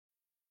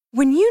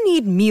When you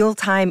need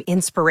mealtime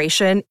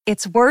inspiration,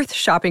 it's worth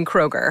shopping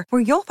Kroger,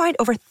 where you'll find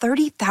over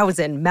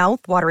 30,000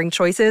 mouth-watering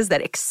choices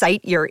that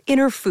excite your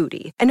inner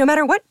foodie. And no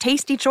matter what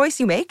tasty choice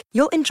you make,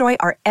 you'll enjoy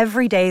our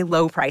everyday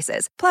low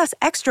prices, plus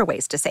extra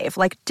ways to save,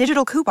 like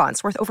digital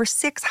coupons worth over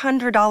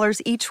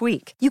 $600 each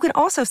week. You can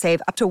also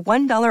save up to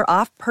 $1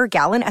 off per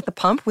gallon at the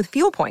pump with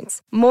fuel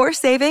points. More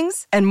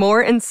savings and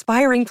more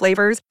inspiring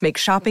flavors make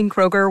shopping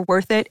Kroger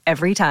worth it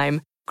every time.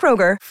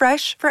 Kroger,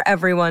 fresh for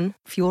everyone.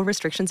 Fuel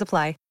restrictions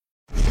apply.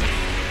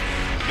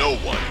 No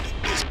one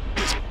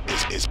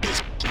is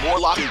more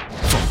locked in.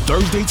 From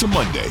Thursday to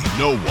Monday,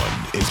 no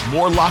one is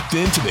more locked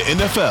into the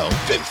NFL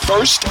than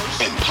First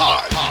and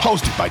Pod.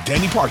 Hosted by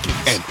Danny Parkins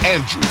and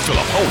Andrew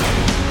Filippone.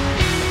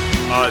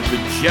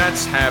 The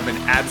Jets have an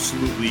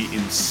absolutely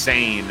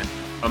insane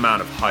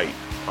amount of hype,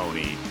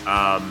 Pony.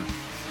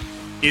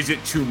 Is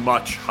it too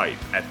much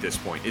hype at this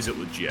point? Is it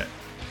legit?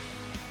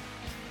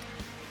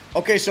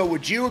 Okay, so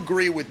would you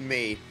agree with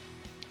me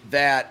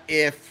that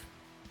if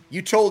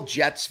you told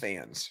Jets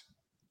fans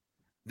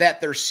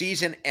that their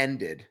season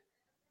ended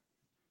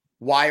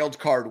wild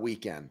card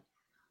weekend,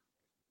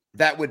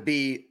 that would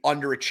be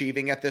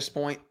underachieving at this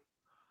point?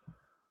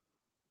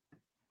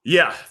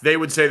 Yeah, they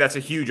would say that's a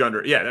huge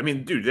under. Yeah, I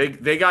mean,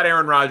 dude, they got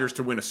Aaron Rodgers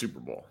to win a Super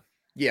Bowl.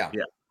 Yeah.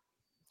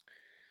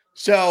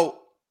 So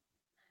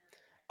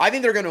I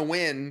think they're going to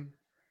win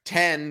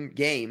 10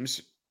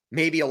 games,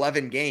 maybe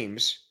 11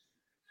 games,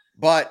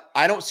 but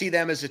I don't see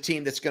them as a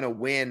team that's going to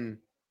win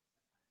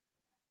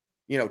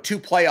 2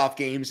 playoff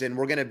games, and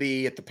we're going to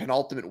be at the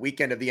penultimate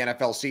weekend of the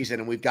NFL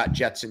season, and we've got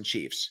Jets and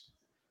Chiefs.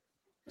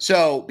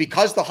 So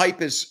because the hype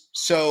is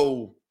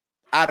so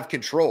out of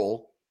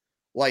control,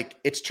 like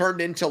it's turned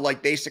into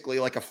basically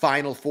a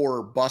Final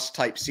Four bust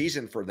type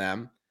season for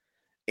them.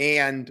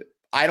 And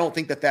I don't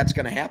think that that's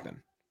going to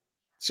happen.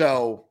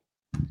 So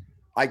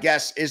I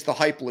guess, is the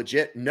hype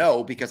legit?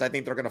 No, because I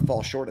think they're going to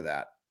fall short of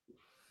that.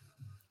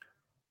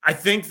 I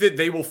think that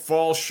they will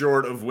fall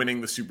short of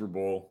winning the Super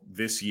Bowl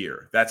this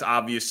year. That's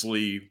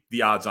obviously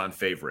the odds-on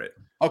favorite.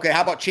 Okay,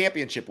 how about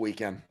championship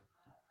weekend?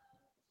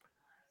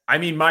 I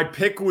mean, my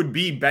pick would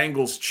be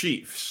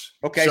Bengals-Chiefs.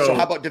 Okay, so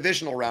how about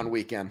divisional round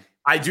weekend?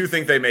 I do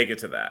think they make it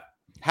to that.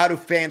 How do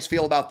fans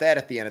feel about that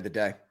at the end of the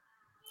day?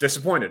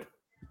 Disappointed.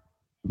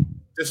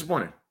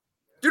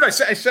 Dude, I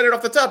said it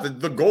off the top.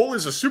 The goal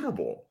is a Super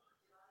Bowl.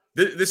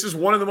 This is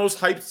one of the most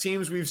hyped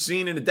teams we've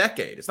seen in a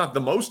decade. It's not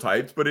the most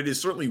hyped, but it is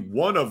certainly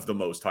one of the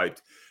most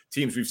hyped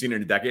teams we've seen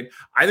in a decade.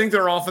 I think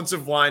their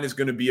offensive line is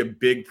going to be a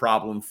big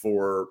problem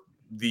for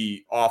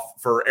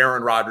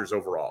Aaron Rodgers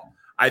overall.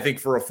 I think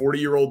for a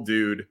 40-year-old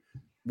dude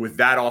with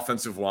that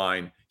offensive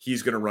line,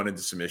 he's going to run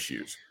into some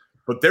issues.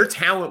 But their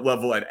talent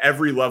level at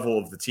every level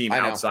of the team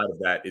outside of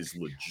that is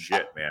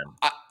legit, man.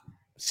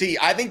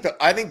 I think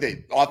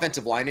the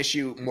offensive line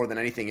issue more than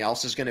anything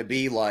else is going to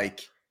be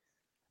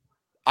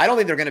I don't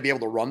think they're going to be able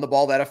to run the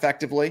ball that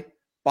effectively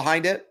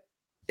behind it.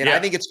 And I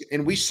think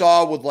and we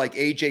saw with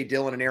AJ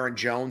Dillon and Aaron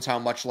Jones, how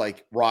much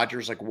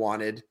Rodgers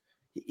wanted,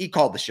 he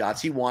called the shots.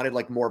 He wanted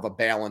more of a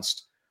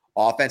balanced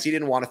offense. He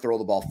didn't want to throw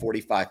the ball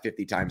 45,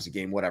 50 times a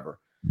game, whatever,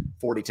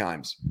 40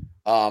 times.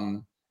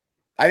 I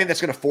think that's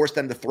going to force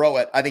them to throw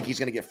it. I think he's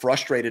going to get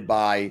frustrated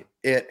by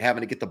it, having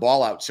to get the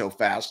ball out so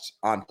fast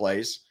on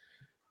plays.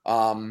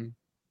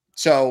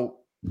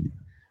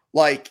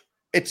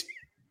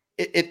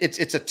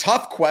 It's a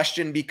tough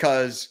question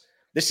because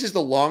this is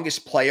the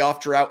longest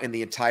playoff drought in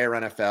the entire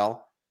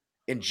NFL,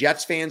 and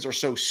Jets fans are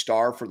so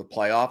starved for the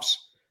playoffs.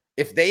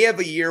 If they have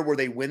a year where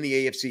they win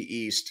the AFC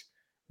East,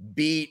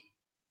 beat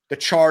the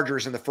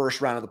Chargers in the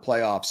first round of the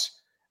playoffs,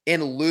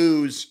 and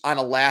lose on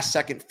a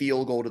last-second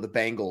field goal to the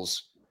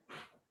Bengals,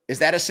 is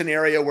that a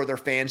scenario where their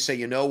fans say,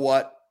 you know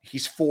what,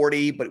 he's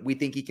 40, but we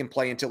think he can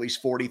play until he's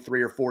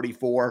 43 or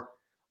 44.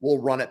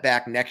 We'll run it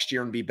back next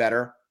year and be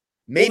better?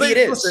 Maybe it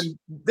is. Listen,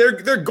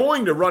 they're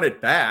going to run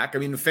it back. I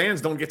mean, the fans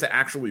don't get to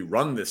actually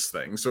run this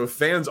thing. So if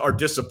fans are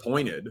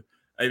disappointed,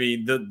 I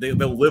mean,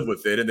 they'll live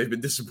with it, and they've been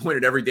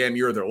disappointed every damn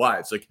year of their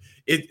lives.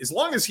 As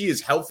long as he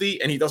is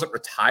healthy and he doesn't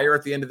retire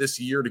at the end of this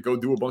year to go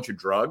do a bunch of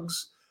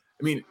drugs,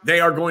 I mean, they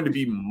are going to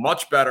be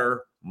much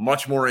better,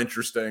 much more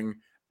interesting,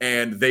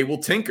 and they will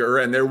tinker,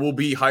 and there will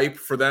be hype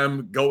for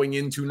them going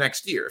into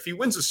next year. If he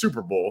wins a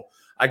Super Bowl,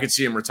 I could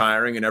see him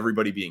retiring and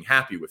everybody being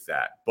happy with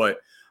that. But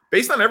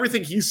based on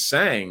everything he's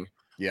saying,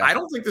 I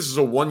don't think this is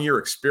a one-year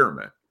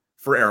experiment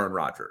for Aaron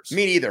Rodgers.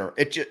 Me neither.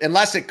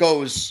 Unless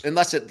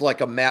it's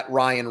like a Matt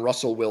Ryan,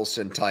 Russell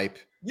Wilson type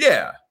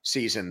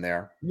season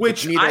there.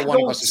 Which neither I one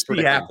don't of us is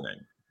see happening.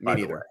 Me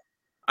neither.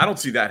 I don't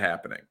see that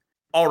happening.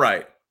 All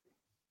right.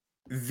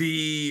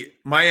 The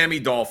Miami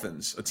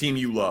Dolphins, a team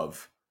you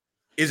love.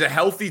 Is a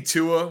healthy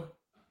Tua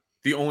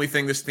the only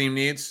thing this team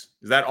needs?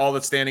 Is that all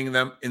that's standing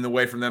in the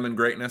way from them in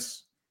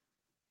greatness?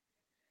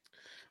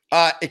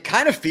 It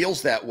kind of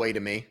feels that way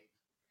to me.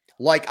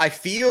 I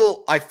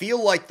feel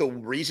like the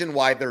reason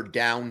why they're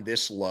down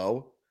this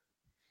low,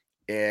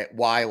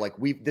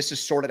 this is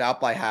sorted out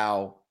by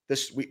how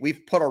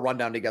we've put our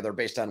rundown together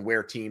based on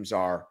where teams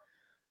are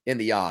in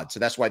the odds. So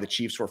that's why the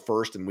Chiefs were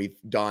first, and we've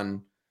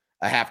done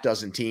a half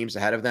dozen teams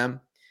ahead of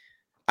them.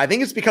 I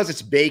think it's because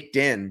it's baked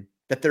in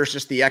that there's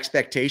just the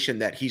expectation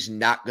that he's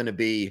not going to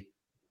be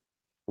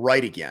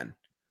right again.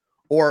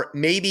 Or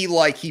maybe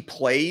like he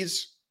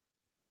plays,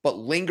 but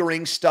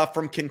lingering stuff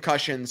from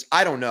concussions.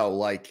 I don't know.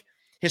 Like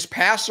his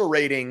passer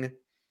rating,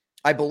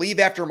 I believe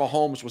after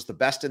Mahomes was the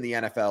best in the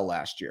NFL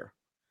last year.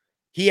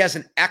 He has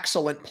an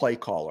excellent play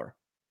caller.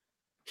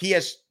 He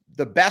has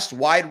the best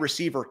wide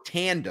receiver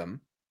tandem.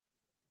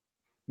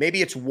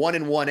 Maybe it's 1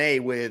 and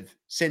 1A with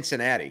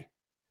Cincinnati,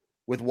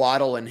 with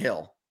Waddle and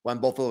Hill, when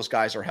both of those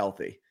guys are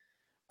healthy.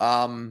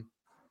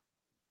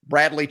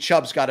 Bradley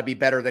Chubb's got to be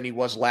better than he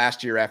was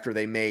last year after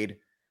they made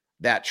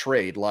that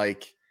trade.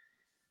 Like,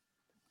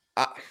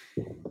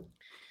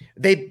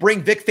 they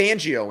bring Vic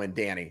Fangio in,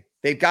 Danny.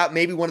 They've got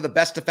maybe one of the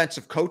best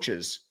defensive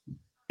coaches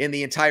in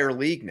the entire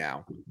league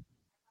now.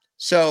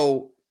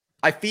 So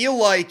I feel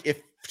like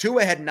if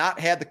Tua had not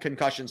had the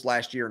concussions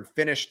last year and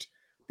finished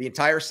the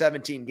entire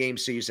 17-game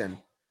season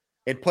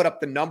and put up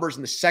the numbers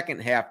in the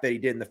second half that he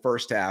did in the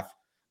first half,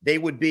 they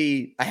would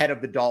be ahead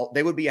of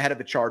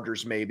the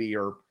Chargers maybe,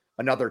 or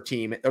another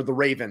team, or the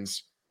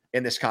Ravens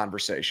in this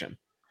conversation.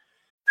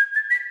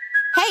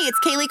 Hey, it's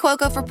Kaylee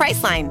Cuoco for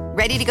Priceline.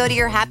 Ready to go to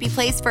your happy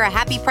place for a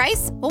happy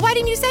price? Well, why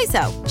didn't you say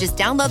so? Just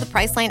download the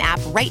Priceline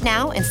app right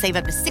now and save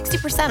up to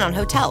 60% on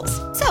hotels.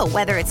 So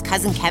whether it's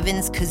Cousin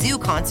Kevin's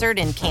Kazoo Concert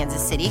in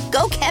Kansas City,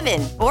 go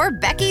Kevin, or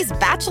Becky's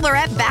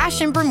Bachelorette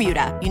Bash in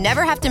Bermuda, you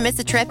never have to miss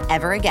a trip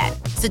ever again.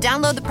 So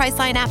download the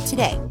Priceline app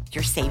today.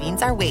 Your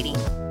savings are waiting.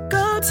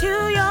 Go to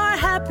your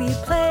happy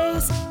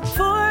place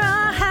for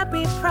a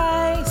happy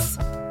price.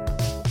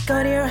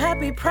 Go to your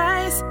happy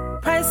price,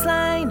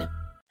 Priceline.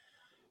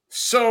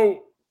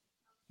 So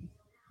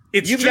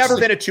you've never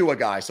been a Tua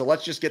guy, so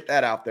let's just get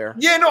that out there.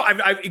 Yeah, no,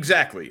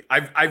 exactly.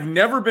 I've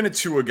never been a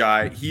Tua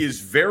guy. He is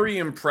very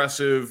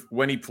impressive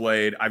when he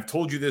played. I've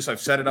told you this.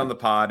 I've said it on the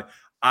pod.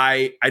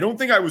 I don't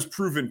think I was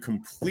proven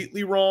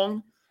completely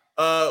wrong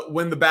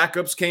when the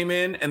backups came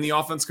in and the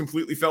offense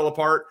completely fell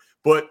apart.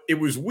 But it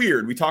was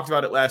weird. We talked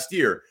about it last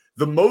year.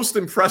 The most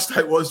impressed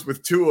I was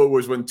with Tua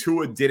was when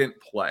Tua didn't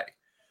play,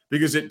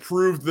 because it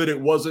proved that it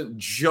wasn't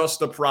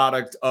just a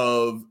product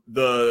of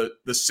the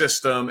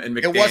system and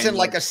McDaniel. It wasn't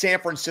like a San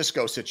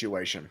Francisco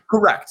situation.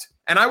 Correct.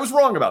 And I was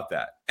wrong about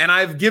that. And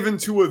I've given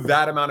Tua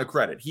that amount of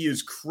credit. He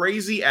is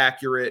crazy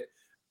accurate,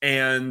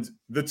 and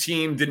the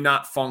team did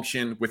not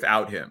function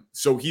without him.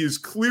 So he is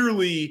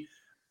clearly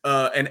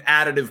an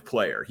additive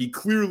player. He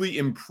clearly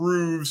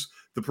improves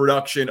the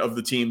production of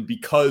the team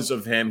because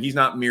of him. He's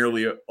not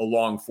merely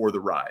along for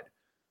the ride.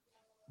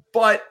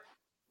 But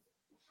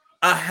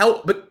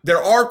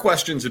there are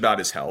questions about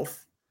his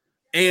health,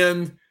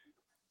 and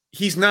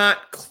he's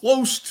not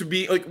close to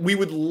being like, we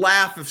would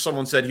laugh if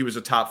someone said he was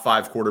a top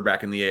 5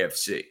 quarterback in the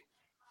AFC.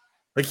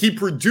 Like, he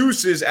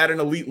produces at an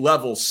elite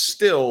level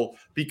still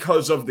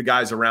because of the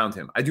guys around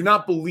him. I do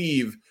not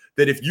believe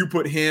that if you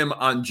put him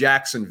on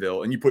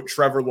Jacksonville and you put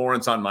Trevor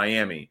Lawrence on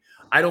Miami,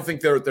 I don't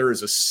think there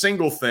is a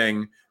single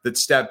thing that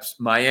steps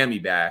Miami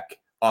back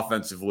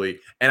offensively.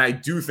 And I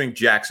do think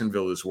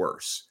Jacksonville is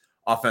worse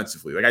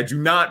offensively. Like, I do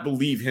not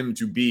believe him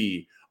to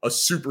be a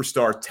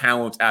superstar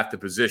talent at the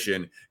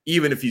position,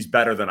 even if he's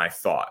better than I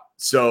thought.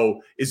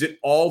 So is it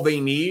all they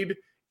need?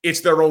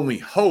 It's their only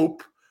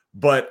hope,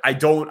 but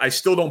I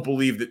still don't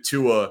believe that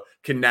Tua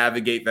can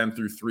navigate them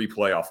through 3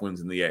 playoff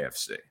wins in the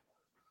AFC.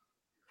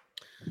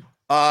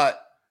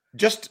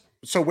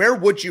 So where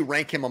would you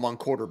rank him among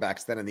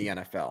quarterbacks then in the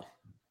NFL?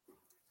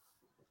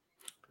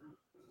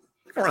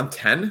 Around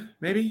 10,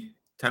 maybe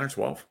 10 or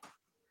 12.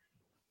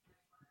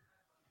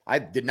 I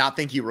did not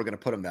think you were going to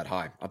put him that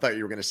high. I thought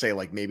you were going to say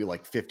maybe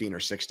 15 or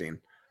 16.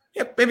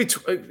 Yeah, maybe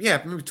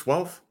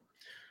 12.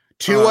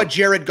 Tua,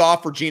 Jared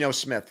Goff, or Geno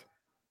Smith?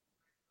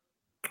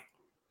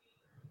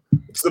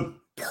 It's the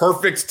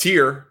perfect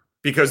tier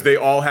because they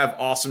all have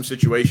awesome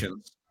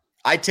situations.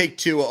 I'd take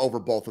Tua over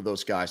both of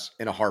those guys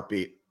in a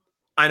heartbeat.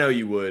 I know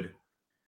you would.